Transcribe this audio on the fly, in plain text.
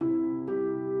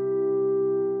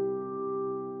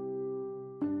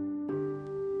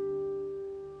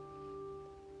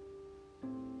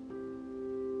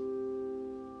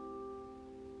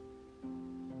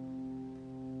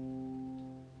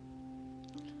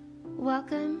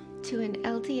Welcome to an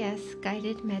LDS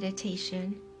guided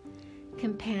meditation,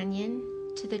 companion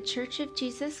to the Church of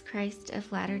Jesus Christ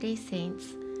of Latter-day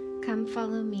Saints, Come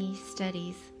Follow Me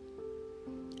studies.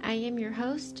 I am your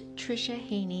host, Tricia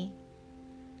Haney.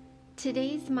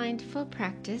 Today's mindful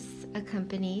practice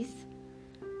accompanies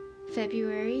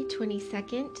February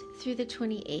 22nd through the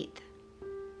 28th,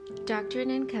 Doctrine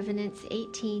and Covenants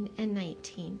 18 and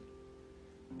 19.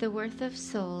 The worth of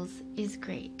souls is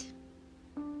great.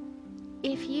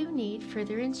 If you need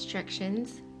further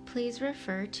instructions, please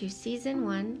refer to Season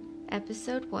 1,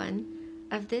 Episode 1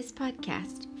 of this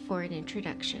podcast for an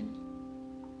introduction.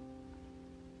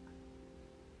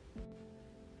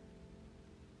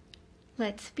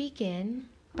 Let's begin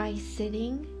by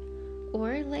sitting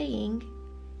or laying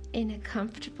in a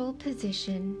comfortable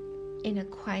position in a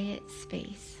quiet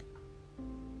space.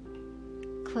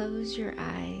 Close your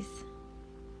eyes.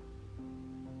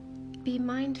 Be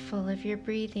mindful of your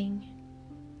breathing.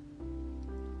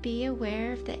 Be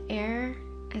aware of the air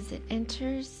as it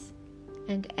enters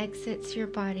and exits your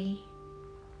body.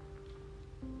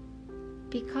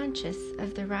 Be conscious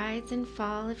of the rise and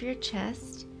fall of your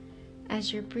chest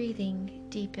as your breathing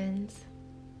deepens.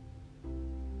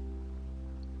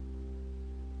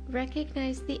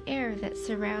 Recognize the air that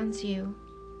surrounds you,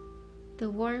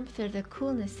 the warmth or the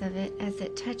coolness of it as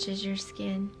it touches your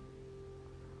skin.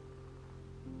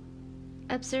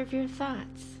 Observe your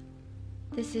thoughts.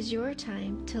 This is your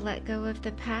time to let go of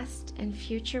the past and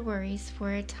future worries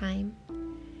for a time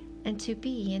and to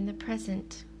be in the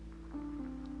present.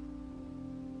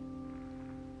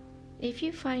 If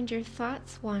you find your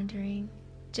thoughts wandering,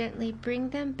 gently bring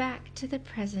them back to the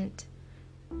present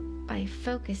by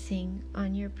focusing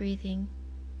on your breathing.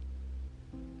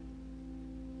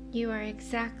 You are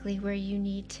exactly where you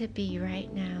need to be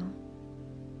right now.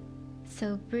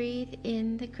 So breathe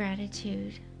in the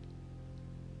gratitude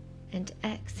and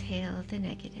exhale the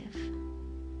negative.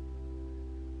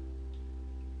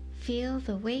 Feel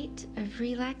the weight of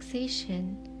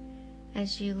relaxation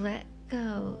as you let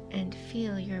go and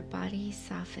feel your body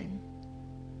soften.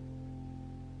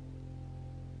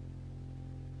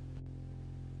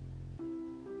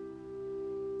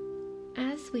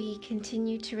 As we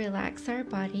continue to relax our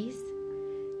bodies,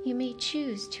 you may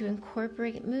choose to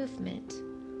incorporate movement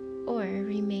or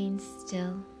remain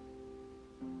still.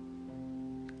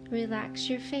 Relax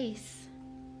your face,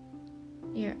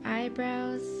 your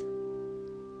eyebrows,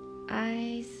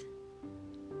 eyes,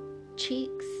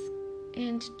 cheeks,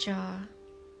 and jaw.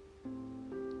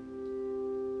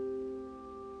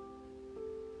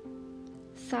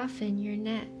 Soften your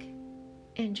neck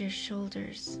and your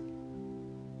shoulders.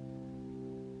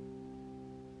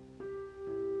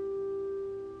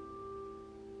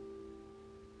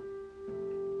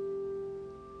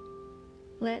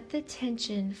 Let the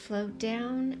tension flow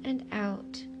down and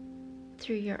out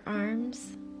through your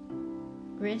arms,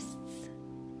 wrists,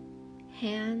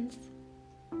 hands,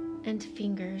 and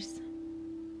fingers.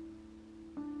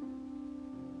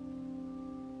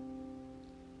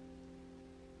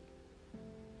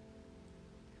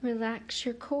 Relax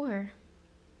your core,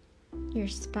 your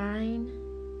spine,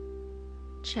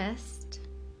 chest,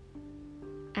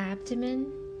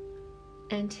 abdomen,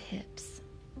 and hips.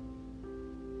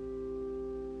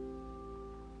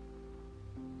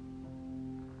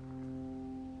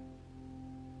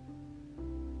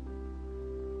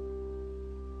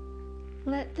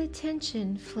 Let the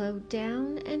tension flow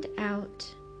down and out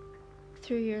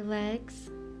through your legs,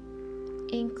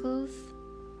 ankles,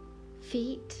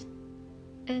 feet,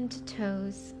 and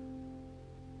toes.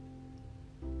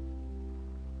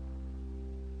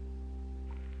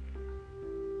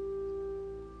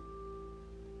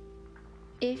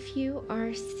 If you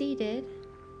are seated,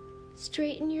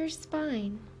 straighten your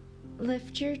spine,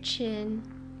 lift your chin,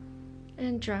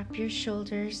 and drop your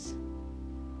shoulders.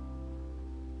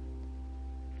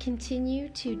 Continue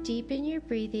to deepen your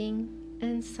breathing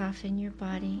and soften your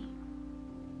body.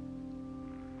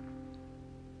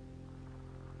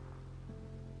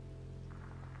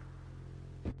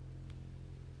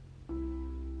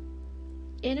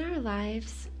 In our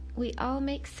lives, we all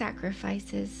make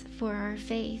sacrifices for our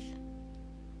faith.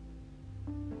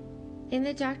 In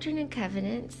the Doctrine and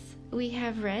Covenants, we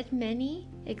have read many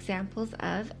examples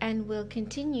of and will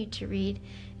continue to read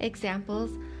examples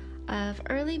of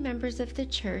early members of the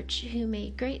church who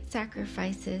made great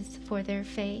sacrifices for their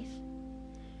faith.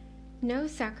 No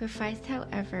sacrifice,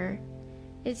 however,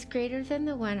 is greater than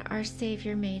the one our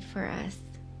Savior made for us.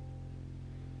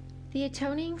 The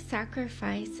atoning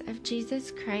sacrifice of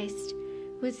Jesus Christ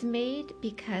was made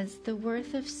because the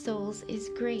worth of souls is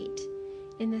great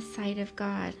in the sight of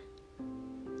God.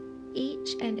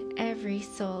 Each and every every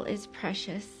soul is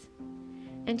precious,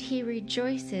 and He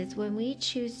rejoices when we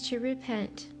choose to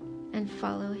repent and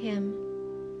follow Him.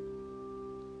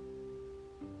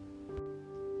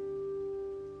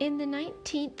 In the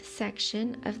 19th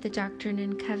section of the Doctrine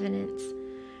and Covenants,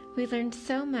 we learned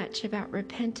so much about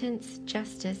repentance,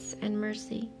 justice, and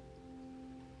mercy.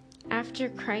 After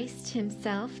Christ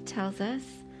Himself tells us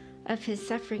of His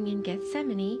suffering in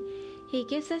Gethsemane, He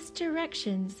gives us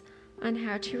directions on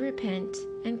how to repent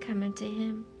and come unto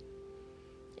Him.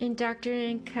 In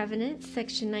Doctrine and Covenants,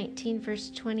 section 19,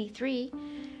 verse 23,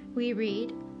 we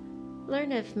read,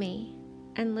 "Learn of me,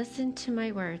 and listen to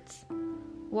my words.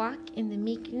 Walk in the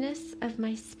meekness of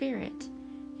my spirit,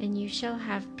 and you shall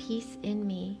have peace in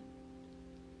me."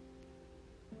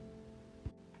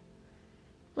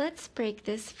 Let's break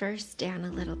this verse down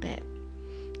a little bit.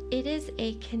 It is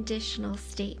a conditional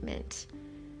statement,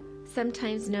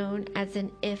 sometimes known as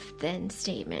an if-then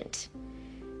statement.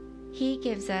 He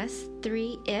gives us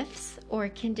 3 ifs or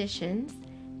conditions,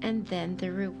 and then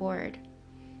the reward.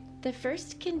 The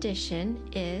first condition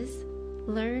is,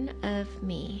 learn of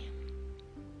me.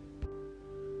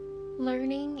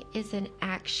 Learning is an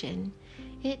action.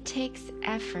 It takes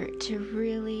effort to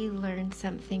really learn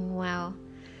something well.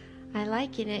 I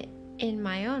liken it in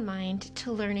my own mind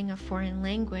to learning a foreign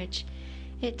language.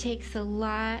 It takes a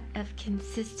lot of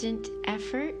consistent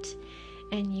effort,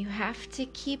 and you have to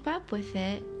keep up with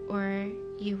it or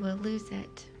you will lose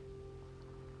it.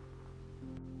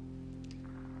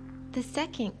 The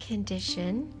second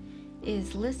condition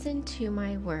is listen to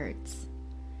my words.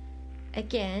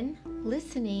 Again,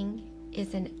 listening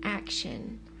is an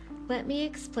action. Let me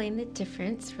explain the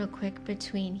difference real quick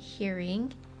between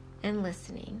hearing and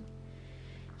listening.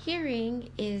 Hearing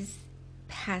is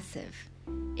passive.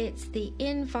 It's the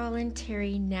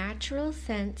involuntary, natural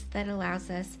sense that allows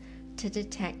us to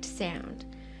detect sound.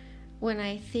 When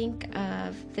I think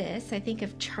of this, I think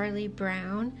of Charlie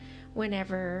Brown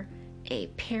whenever a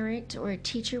parent or a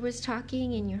teacher was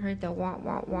talking and you heard the womp,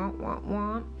 womp, womp, womp,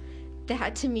 womp.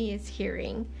 That to me is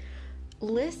hearing.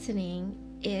 Listening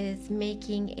is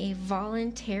making a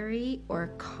voluntary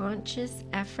or conscious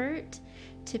effort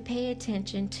to pay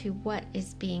attention to what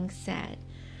is being said.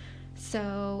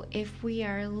 So if we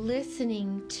are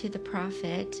listening to the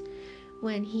prophet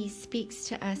when he speaks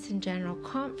to us in general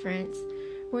conference,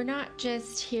 we're not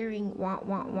just hearing wah,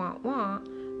 wah, wah, wah,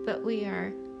 but we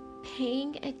are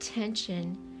paying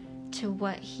attention to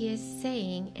what he is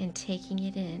saying and taking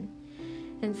it in.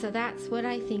 And so that's what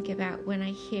I think about when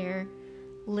I hear,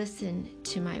 listen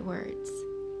to my words.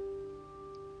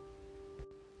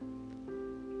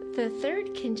 The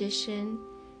third condition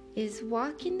is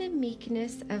walk in the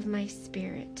meekness of my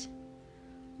spirit.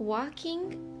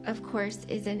 Walking, of course,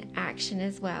 is an action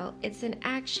as well. It's an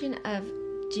action of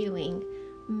doing,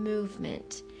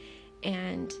 movement.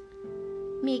 And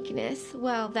meekness,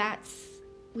 well, that's,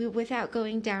 without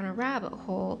going down a rabbit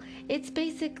hole, it's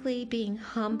basically being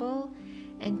humble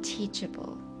and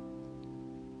teachable.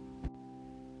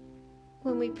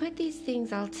 When we put these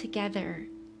things all together,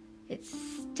 it's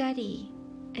study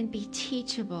and be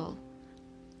teachable,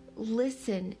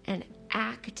 listen and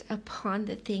act upon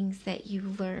the things that you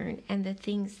learn and the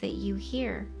things that you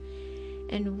hear.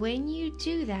 And when you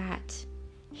do that,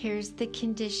 here's the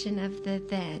condition of the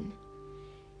then.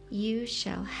 You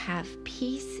shall have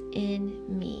peace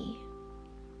in me.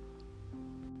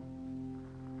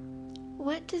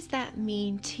 What does that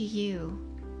mean to you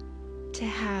to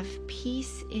have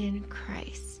peace in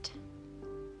Christ?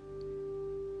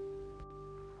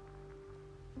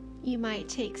 You might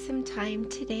take some time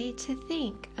today to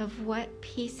think of what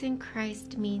peace in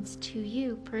Christ means to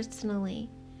you personally.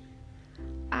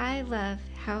 I love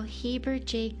how Heber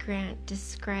J. Grant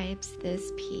describes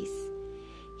this peace.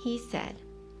 He said,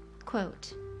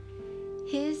 quote,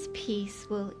 "His peace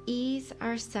will ease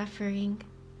our suffering,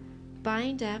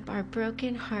 bind up our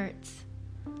broken hearts,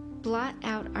 blot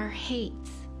out our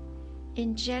hates,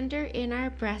 engender in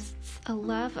our breasts a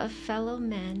love of fellow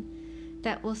men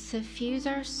that will suffuse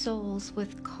our souls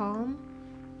with calm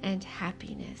and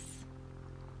happiness."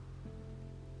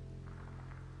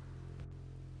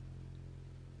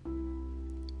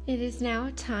 It is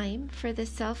now time for the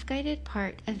self-guided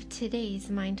part of today's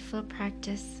mindful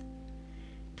practice.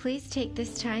 Please take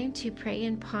this time to pray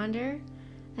and ponder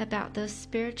about those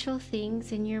spiritual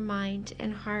things in your mind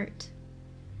and heart.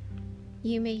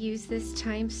 You may use this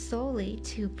time solely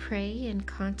to pray and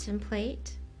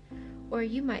contemplate, or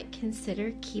you might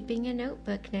consider keeping a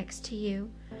notebook next to you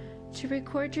to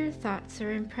record your thoughts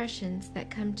or impressions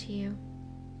that come to you.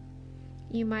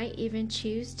 You might even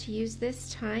choose to use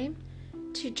this time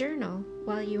to journal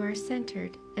while you are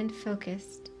centered and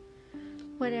focused.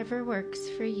 whatever works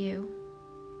for you.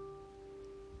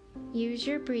 Use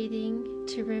your breathing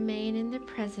to remain in the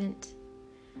present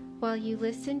while you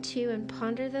listen to and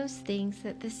ponder those things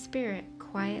that the Spirit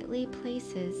quietly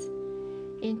places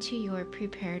into your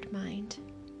prepared mind.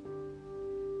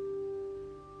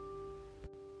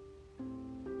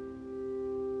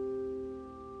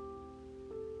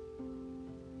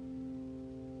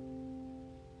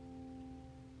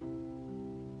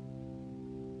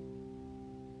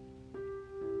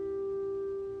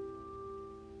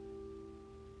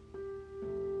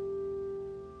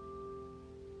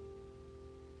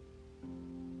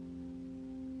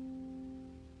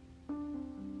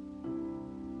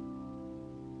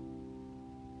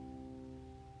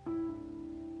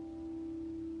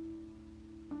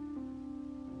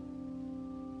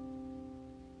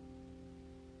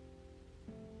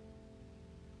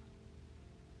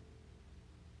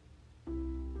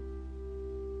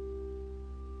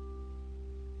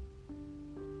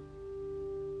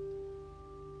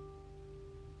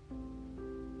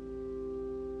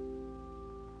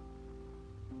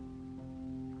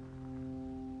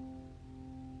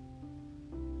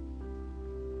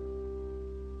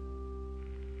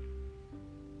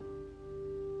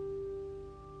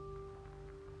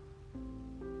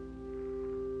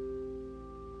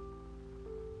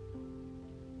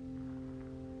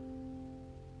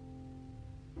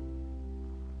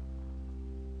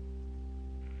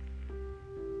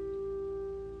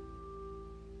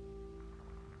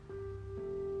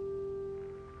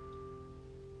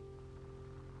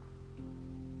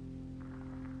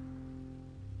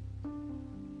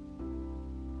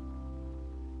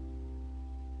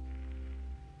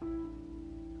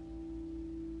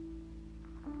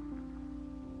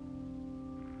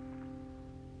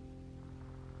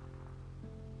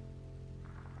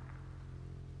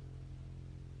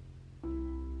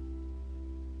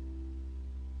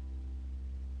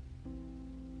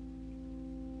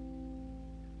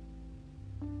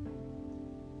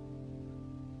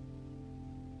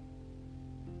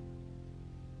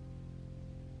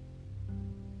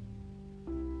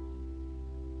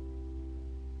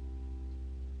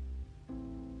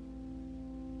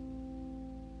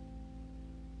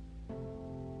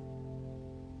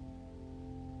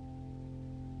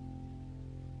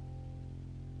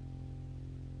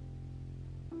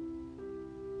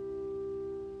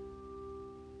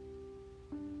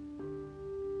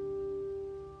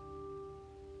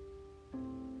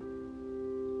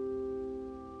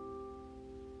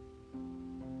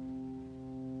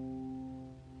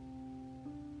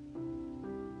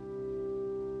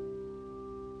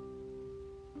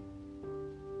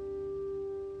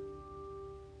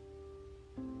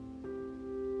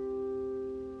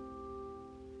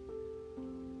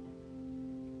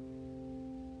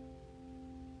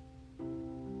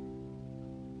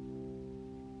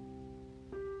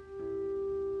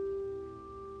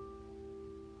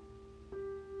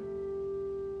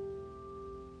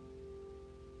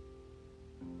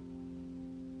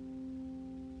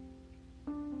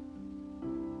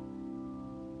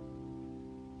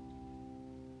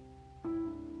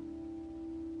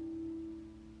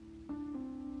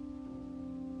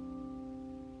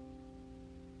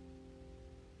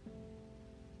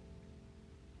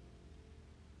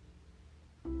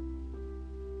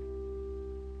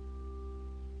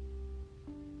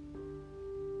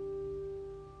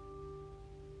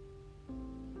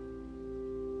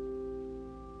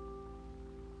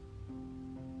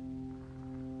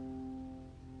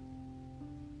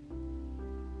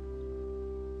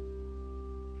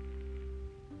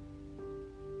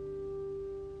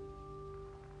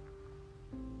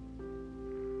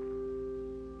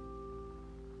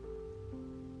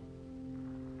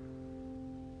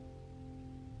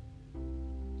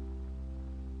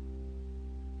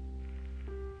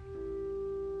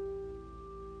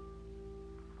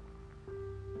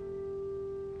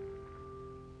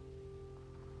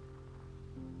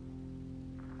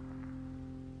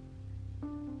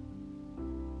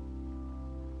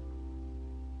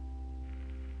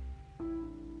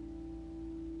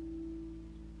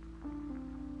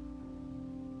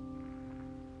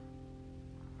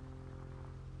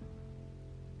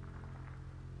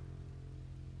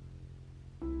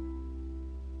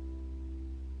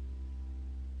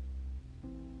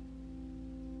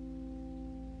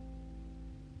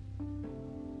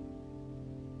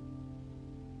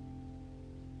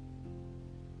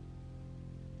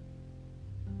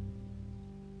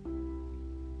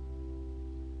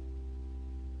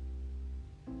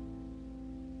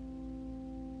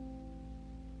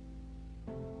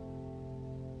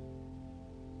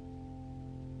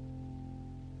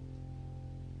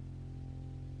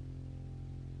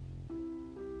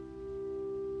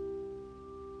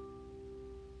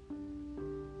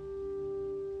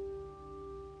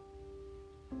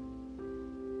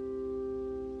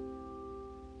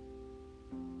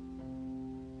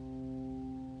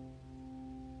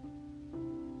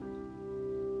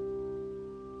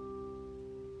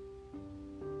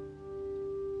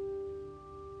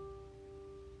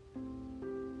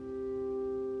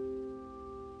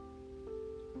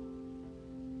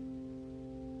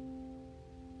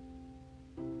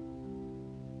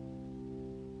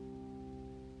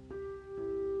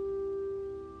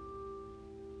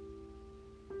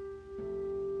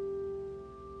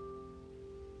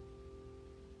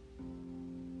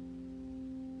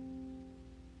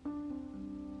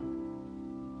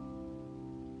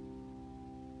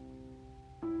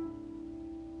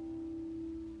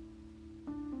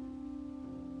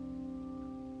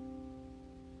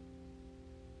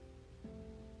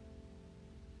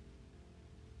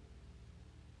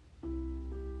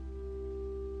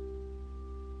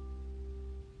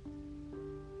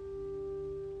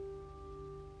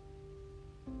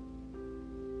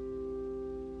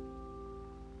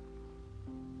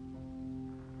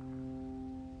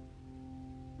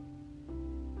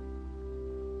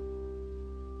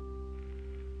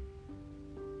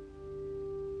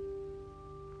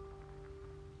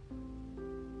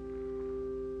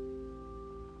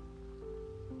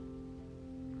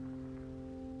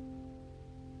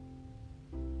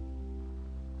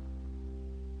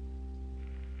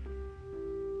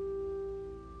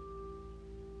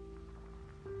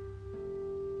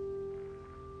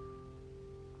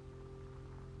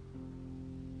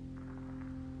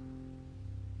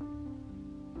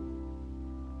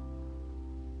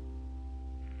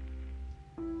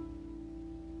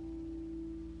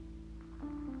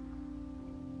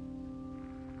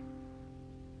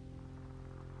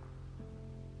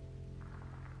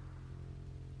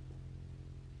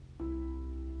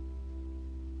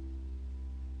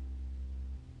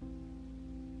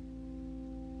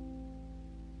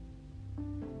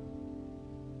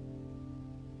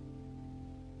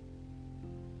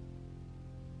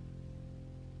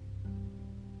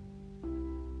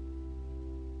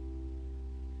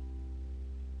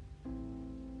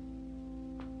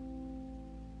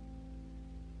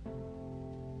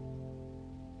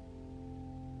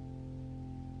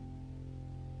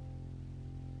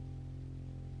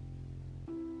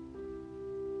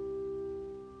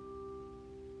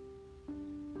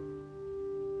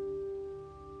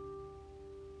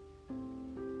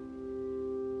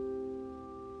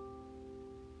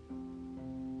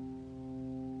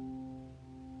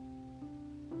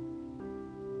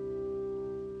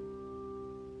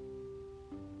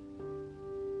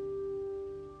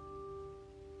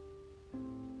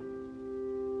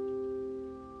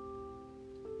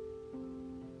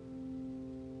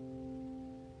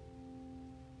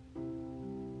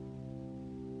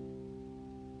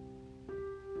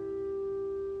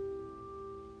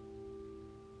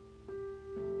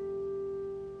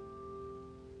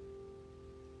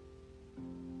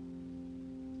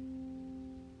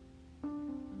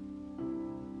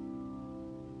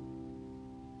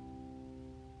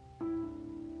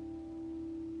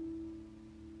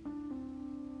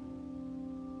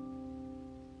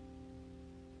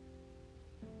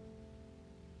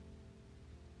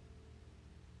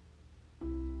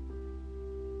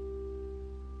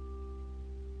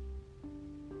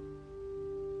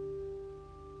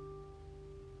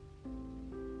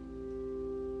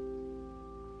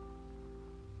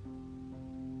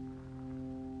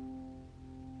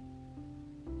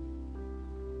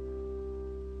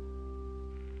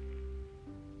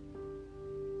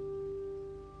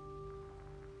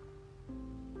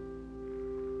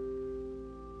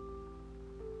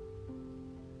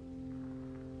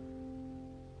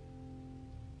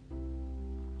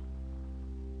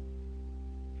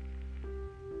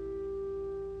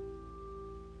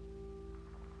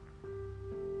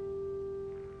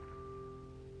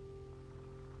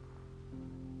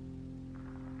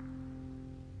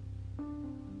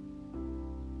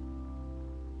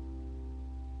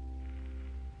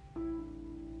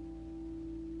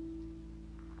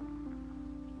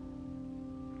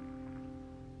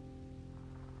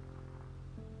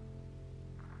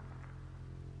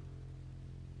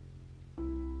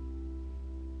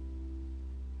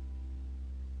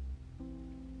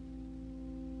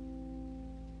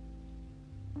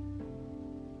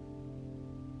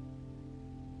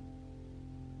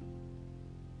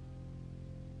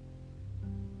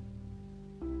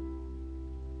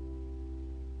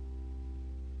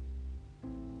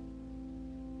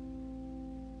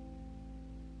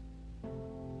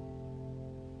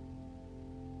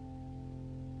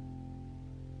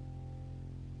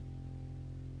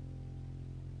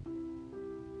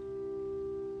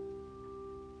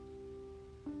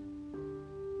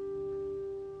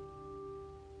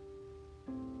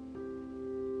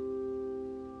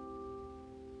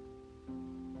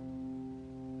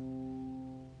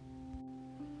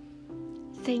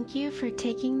 Thank you for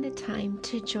taking the time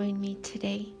to join me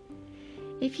today.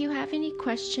 If you have any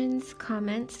questions,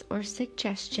 comments, or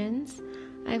suggestions,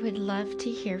 I would love to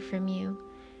hear from you.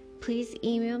 Please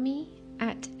email me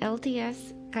at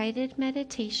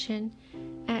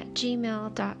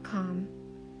ldsguidedmeditation@gmail.com.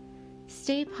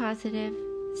 Stay positive,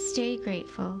 stay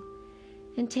grateful,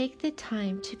 and take the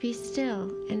time to be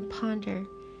still and ponder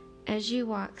as you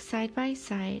walk side by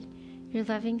side your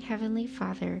loving Heavenly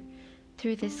Father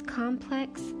through this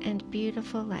complex and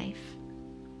beautiful life.